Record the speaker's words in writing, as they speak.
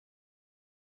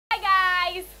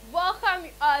welcome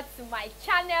you all to my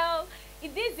channel.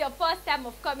 If this is your first time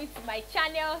of coming to my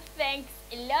channel, thanks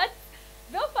a lot.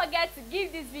 Don't forget to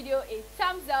give this video a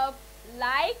thumbs up,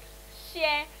 like,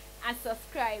 share and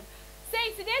subscribe. So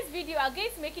in today's video, I'm going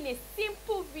to be making a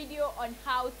simple video on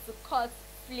how to cut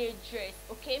flare dress.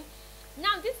 Okay,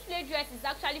 now this flare dress is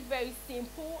actually very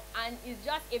simple, and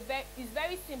it's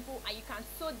very simple, and you can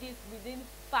sew this within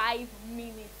 5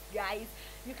 minutes, guys.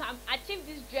 You can achieve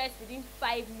this dress within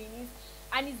 5 minutes,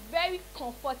 and it's very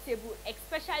comfortable,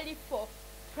 especially for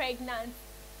pregnant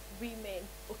women.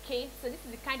 Okay, so this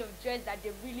is the kind of dress that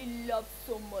they really love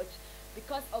so much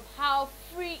because of how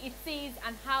free it is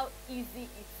and how easy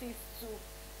it is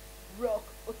to rock.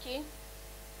 Okay,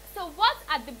 so what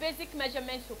are the basic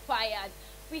measurements required?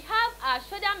 We have our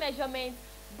shoulder measurement,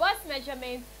 bust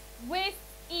measurement, waist,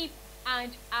 hip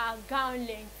and our gown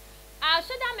length. Our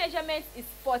shoulder measurement is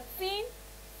 14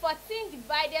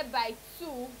 divided by 2,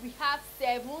 we have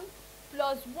 7,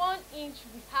 plus 1 inch,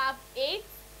 we have 8.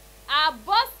 Our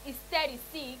bust is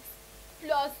 36,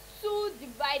 plus 2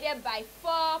 divided by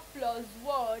 4 plus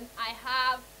 1, I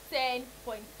have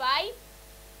 10.5.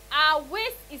 Our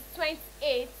waist is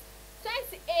 28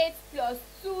 plus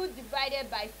 2 divided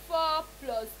by 4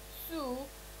 plus 2,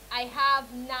 I have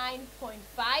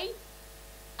 9.5.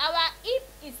 Our hip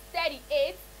is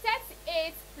 38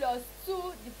 plus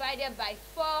 2 divided by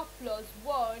 4 plus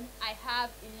 1, I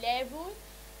have 11.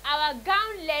 Our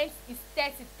gown length is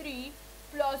 33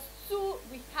 plus 2,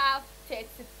 we have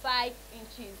 35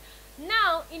 inches.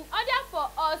 Now, in order for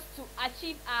us to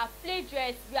achieve our flare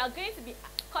dress, we are going to be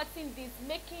cutting this,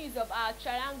 making use of our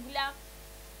triangular.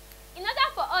 In order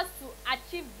for us to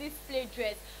achieve this flare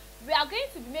dress, we are going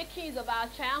to be making use of our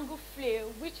triangle flare,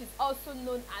 which is also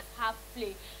known as half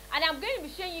flare. And I'm going to be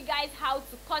showing you guys how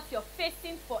to cut your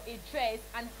facing for a dress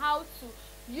and how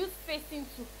to use facing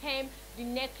to hem the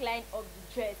neckline of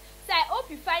the dress. So I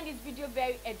hope you find this video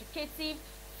very educative.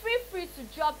 Feel free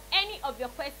to drop any of your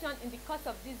questions in the course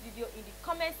of this video in the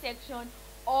comment section,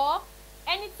 or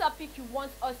any topic you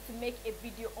want us to make a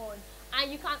video on.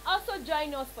 And you can also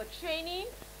join us for training.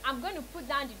 I'm going to put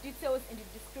down the details in the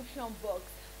description box.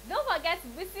 Don't forget to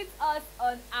visit us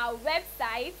on our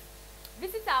website.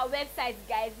 Visit our website,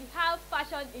 guys. We have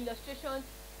fashion illustration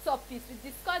topics. We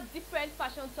discuss different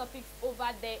fashion topics over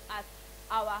there at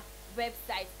our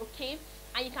website. Okay,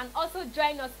 and you can also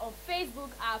join us on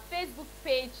Facebook. Our Facebook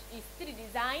page is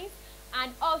teegdesigns,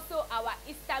 and also our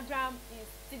Instagram is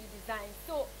teegdesigns.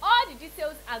 So all the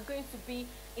details are going to be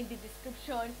in the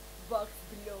description box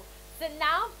below.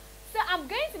 So I'm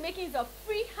going to make use of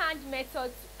freehand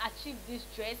method to achieve this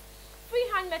dress.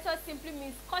 Freehand method simply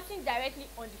means cutting directly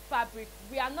on the fabric.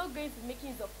 We are not going to be making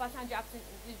use of pattern drafting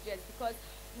in this dress, because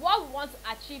what we want to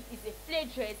achieve is a flare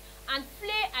dress, and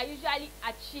flare are usually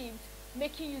achieved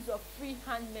making use of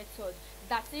freehand method,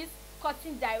 that is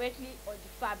cutting directly on the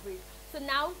fabric. So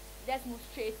now let's move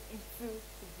straight into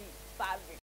the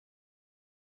fabric.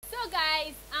 So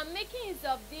guys, I'm making use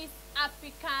of this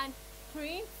African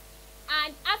print,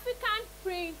 and African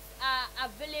prints are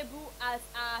available as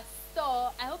a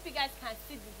store. I hope you guys can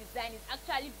see the design. It's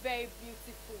actually very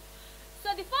beautiful.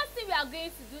 So the first thing we are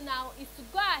going to do now is to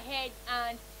go ahead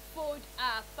and fold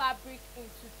our fabric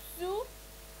into 2.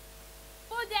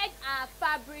 Folded our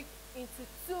fabric into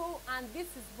 2, and this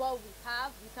is what we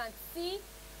have. You can see.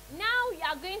 Now you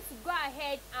are going to go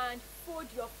ahead and fold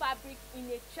your fabric in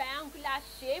a triangular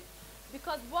shape,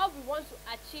 because what we want to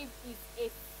achieve is a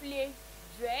flare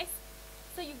dress.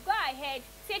 So you go ahead,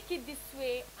 take it this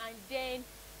way, and then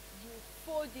you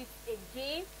fold it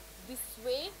again this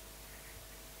way.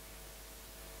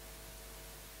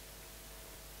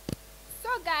 So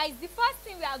guys, the first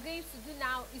thing we are going to do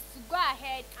now is to go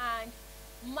ahead and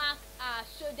mark our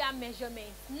shoulder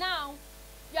measurement. Now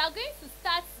you are going to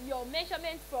start your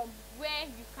measurement from where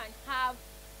you can have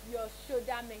your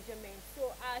shoulder measurement.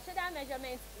 So our shoulder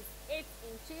measurement is 8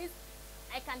 inches.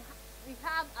 We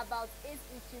have about 8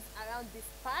 inches around this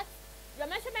part. Your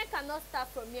measurement cannot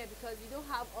start from here because you don't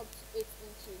have up to 8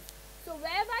 inches. So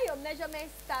wherever your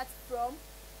measurement starts from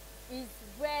is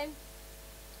where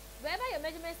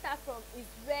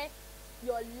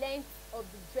your length of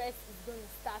the dress is going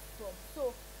to start from.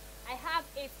 So I have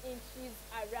 8 inches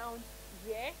around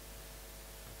here.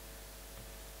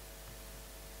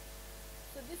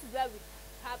 So this is where we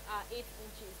have our 8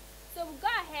 inches. So we'll go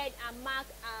ahead and mark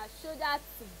our shoulder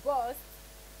to bust.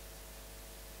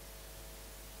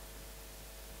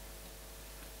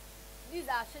 These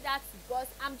are shoulder to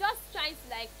bust. I'm just trying to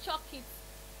like chalk it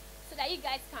so that you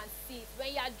guys can see it.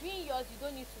 When you are doing yours, you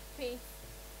don't need to paint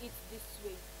it this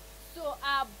way. So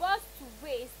our bust to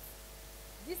waist,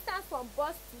 distance from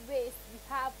bust to waist, we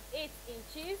have 8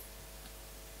 inches.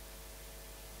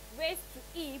 waist to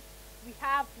hip, we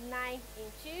have 9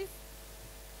 inches.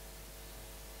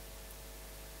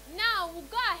 Now we'll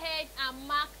go ahead and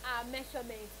mark our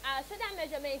measurements. Our shoulder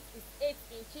measurement is 8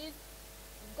 inches.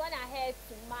 We've gone ahead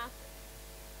to mark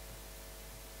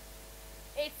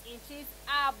 8 inches.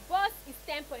 Our bust is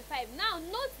 10.5. Now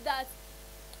note that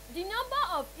the number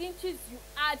of inches you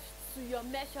add to your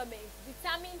measurement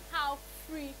determine how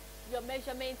free your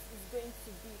measurement is going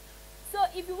to be. So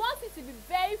if you want it to be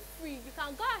very free, you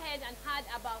can go ahead and add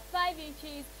about 5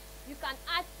 inches. You can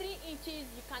add 3 inches.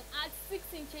 You can add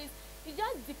 6 inches. It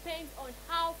just depends on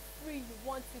how free you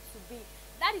want it to be.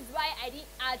 That is why I didn't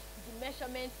add the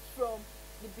measurement from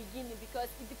the beginning, because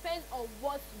it depends on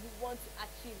what you want to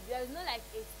achieve. There is no like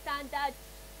a standard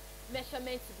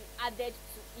measurement to be added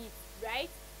to it,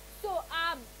 right? So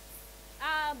our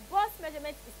bust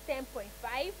measurement is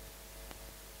 10.5.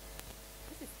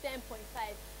 This is 10.5.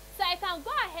 So I can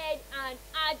go ahead and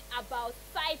add about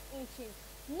 5 inches.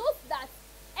 Note that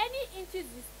any inches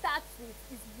you start with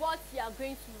is what you are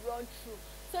going to run through.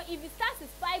 So if it starts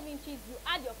with 5 inches, you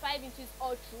add your 5 inches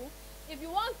all through. If you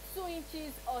want 2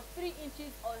 inches or 3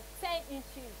 inches or 10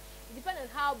 inches, it depends on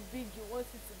how big you want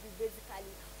it to be basically.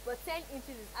 But 10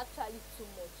 inches is actually too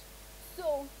much.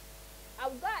 So I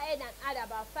will go ahead and add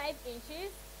about 5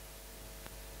 inches.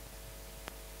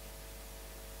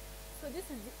 So this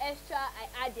is the extra I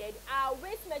added. Our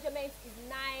waist measurement is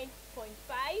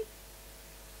 9.5.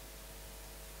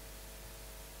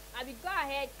 I will go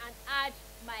ahead and add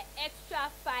my extra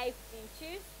 5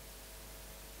 inches.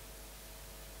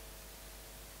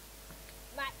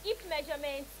 My hip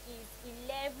measurement is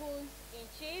 11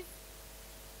 inches.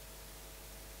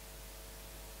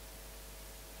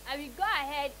 I will go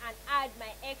ahead and add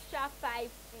my extra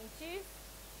 5 inches.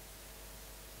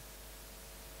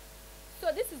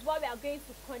 So this is what we are going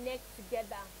to connect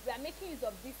together. We are making use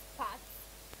of this part.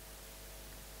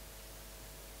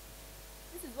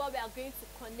 This is what we are going to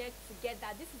connect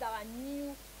together. This is our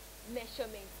new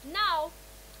measurement. Now,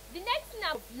 the next thing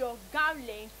of your gown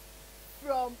length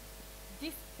from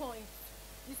this point.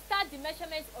 You start the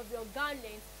measurement of your gown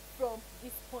length from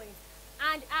this point.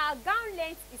 And our gown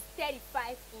length is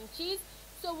 35 inches.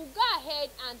 So we'll go ahead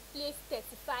and place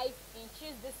 35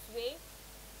 inches this way.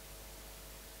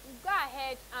 We'll go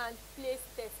ahead and place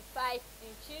 35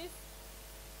 inches.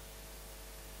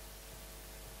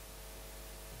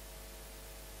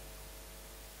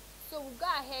 So we'll go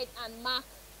ahead and mark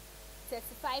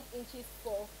 35 inches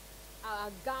for our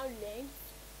gown length.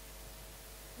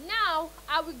 Now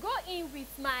I will go in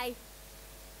with my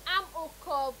armhole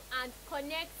curve and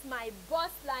connect my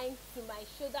bust line to my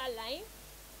shoulder line.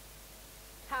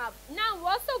 Now we'll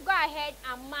also go ahead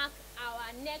and mark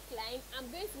our neckline. I'm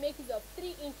going to make use of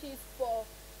 3 inches for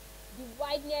the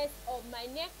wideness of my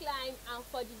neckline, and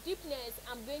for the deepness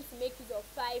I'm going to make use of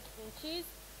 5 inches.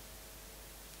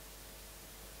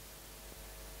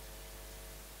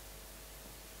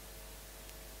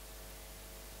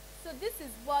 So this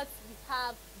is what we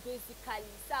have basically.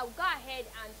 So I'll go ahead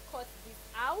and cut this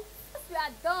out. Once we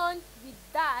are done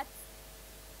with that,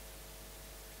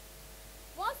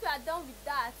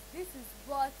 this is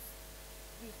what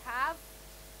we have.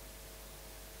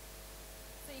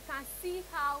 So you can see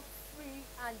how free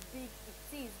and big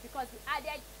it is because we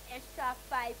added extra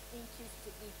 5 inches to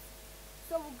it.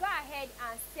 So we'll go ahead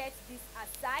and set this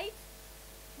aside.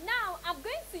 Now I'm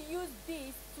going to use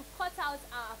this to cut out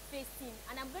our facing,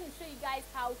 and I'm going to show you guys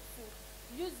how to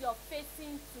use your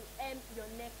facing to hem your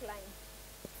neckline.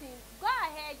 Go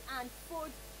ahead and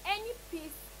fold any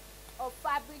piece of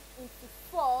fabric into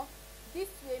 4 this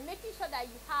way, making sure that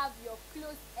you have your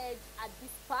closed edge at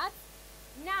this part.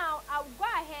 Now I'll go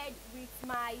ahead with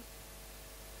my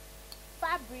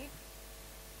fabric,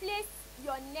 place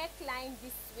your neckline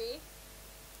this way.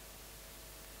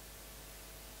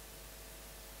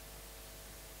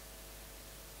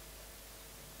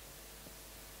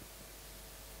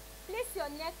 Place your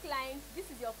neckline, this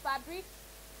is your fabric,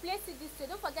 place it this way.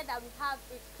 Don't forget that we have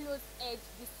a closed edge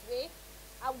this way.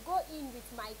 I'll go in with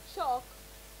my chalk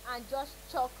and just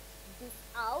chalk this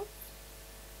out.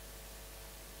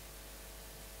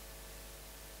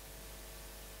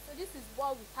 So this is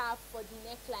what we have for the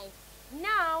neckline.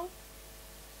 Now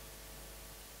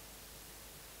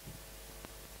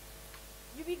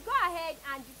you will go ahead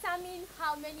and determine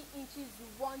how many inches you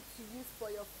want to use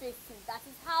for your facing. That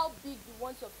is how big you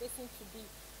want your facing to be.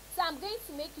 So I'm going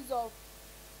to make use of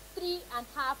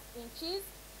 3.5 inches.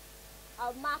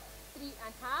 I'll mark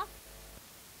 3.5.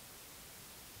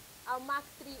 I'll mark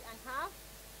 3.5.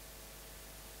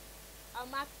 I'll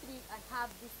mark 3.5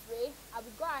 this way. I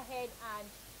will go ahead and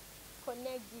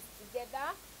connect this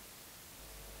together.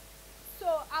 So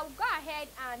I'll go ahead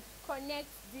and connect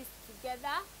this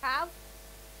together.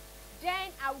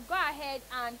 Then I'll go ahead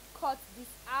and cut this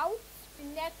out, the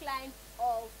neckline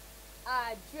of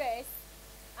our dress,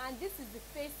 and this is the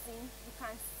facing. You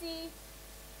can see,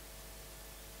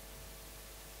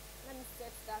 let me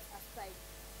set that aside.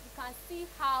 You can see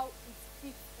how it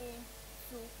fits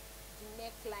into the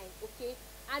neckline, okay?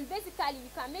 And basically you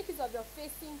can make use of your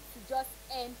facing to just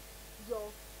end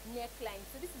your neckline.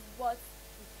 So this is what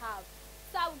we have.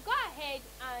 So I'll go ahead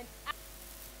and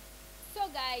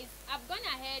guys, I've gone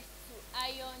ahead to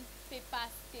iron paper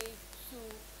stay to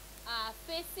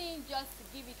facing, just to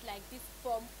give it like this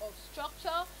form of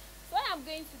structure. So what I'm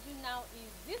going to do now is,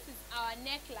 this is our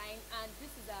neckline and this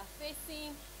is our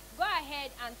facing. Go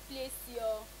ahead and place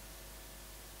your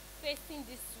facing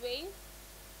this way,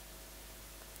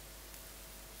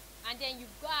 and then you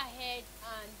go ahead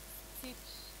and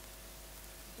stitch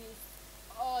this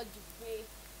all the way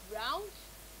round.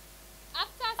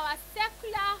 After, our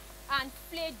circular and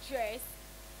flared dress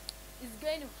is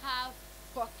going to have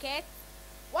pockets.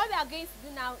 What we are going to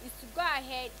do now is to go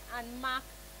ahead and mark.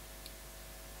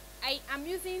 I am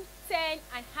using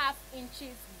 10.5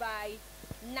 inches by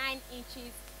 9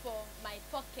 inches for my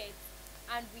pocket,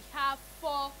 and we have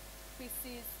 4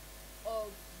 pieces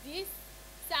of this.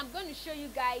 So I'm going to show you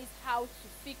guys how to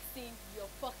fix in your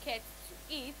pocket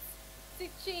to it,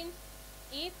 stitching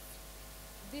it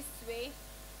this way.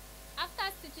 After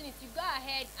stitching it, you go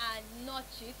ahead and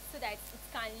notch it so that it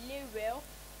can lay well.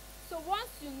 So once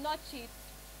you notch it,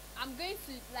 I'm going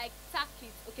to like tack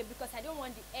it, okay, because I don't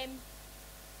want the M.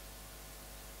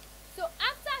 So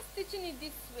after stitching it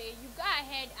this way, you go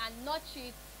ahead and notch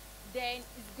it, then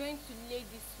it's going to lay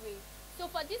this way. So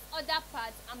for this other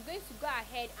part, I'm going to go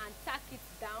ahead and tack it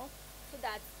down so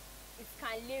that it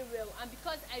can lay well, and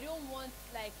because I don't want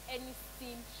like any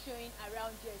seam showing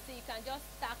around here, so you can just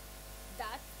tack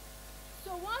that.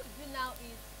 So what we do now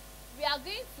is, we are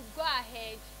going to go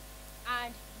ahead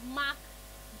and mark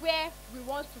where we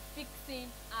want to fix in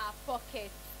our pocket.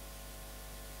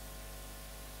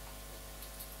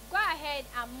 Go ahead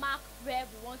and mark where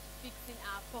we want to fix in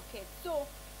our pocket. So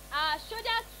our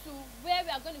shoulder to where we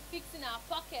are going to fix in our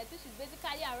pocket, which is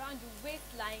basically around the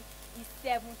waistline, is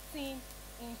 17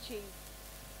 inches.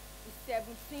 It's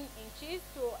 17 inches.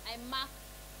 So I mark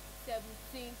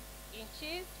 17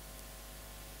 inches.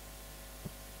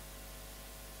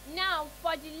 Now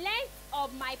for the length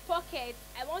of my pocket,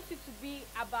 I want it to be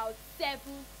about 7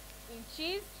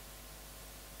 inches.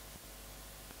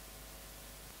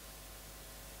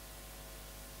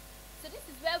 So this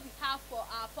is where we have for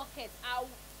our pocket. Our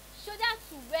shoulder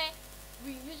to where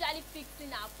we usually fix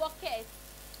in our pocket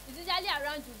is usually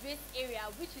around the waist area,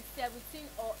 which is 17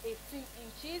 or 18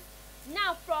 inches.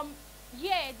 Now from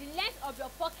here, the length of your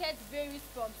pocket varies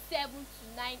from 7 to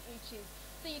 9 inches.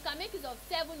 So you can make use of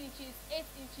 7 inches, 8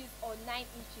 inches or 9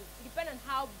 inches. It depends on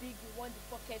how big you want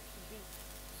the pocket to be.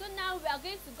 So now we are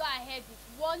going to go ahead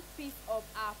with one piece of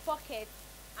our pocket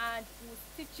and we'll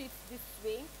stitch it this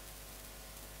way.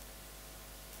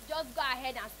 Just go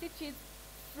ahead and stitch it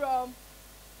from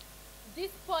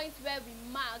this point where we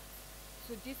marked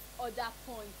to this other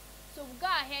point. So we'll go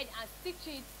ahead and stitch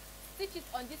it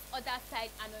on this other side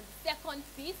and on the second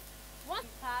piece. Once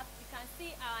we have, you can see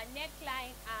our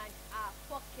neckline and our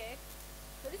pocket.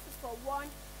 So this is for one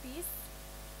piece.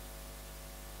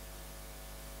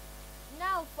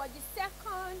 Now for the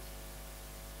second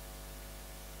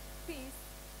piece,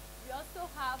 we also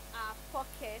have our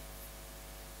pocket.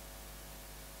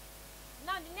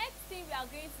 Now the next thing we are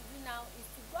going to do now is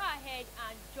to go ahead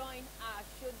and join our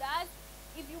shoulders.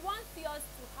 If you want yours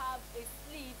to have a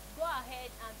sleeve, go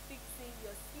ahead and fix in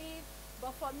your sleeve.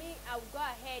 But for me, I will go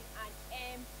ahead and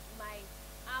hem my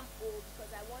armhole because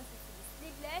I want it to be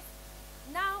sleeveless.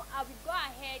 Now I will go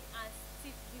ahead and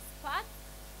stitch this part.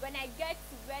 When I get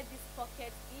to where this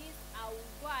pocket is, I will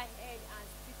go ahead and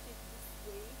stitch it this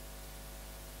way,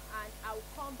 and I will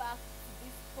come back to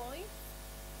this point.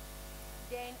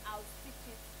 Then I'll stitch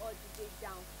it all the way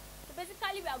down. So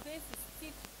basically we are going to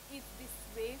stitch it this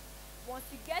way. Once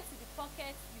you get to the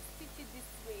pocket, you stitch it this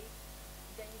way,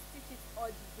 then you stitch it all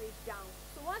the way down.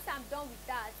 So once I'm done with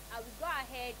that, I will go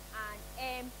ahead and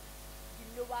hem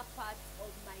the lower part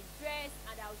of my dress,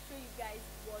 and I'll show you guys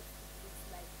what it looks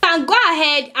like. You can go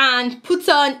ahead and put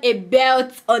on a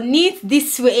belt on it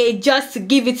this way, just to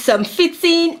give it some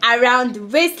fitting around the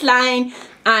waistline,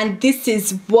 and this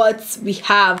is what we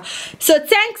have. So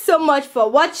thanks so much for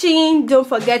watching. Don't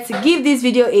forget to give this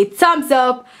video a thumbs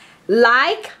up,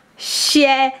 like,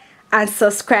 share and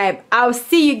subscribe. I'll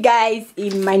see you guys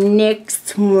in my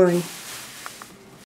next one.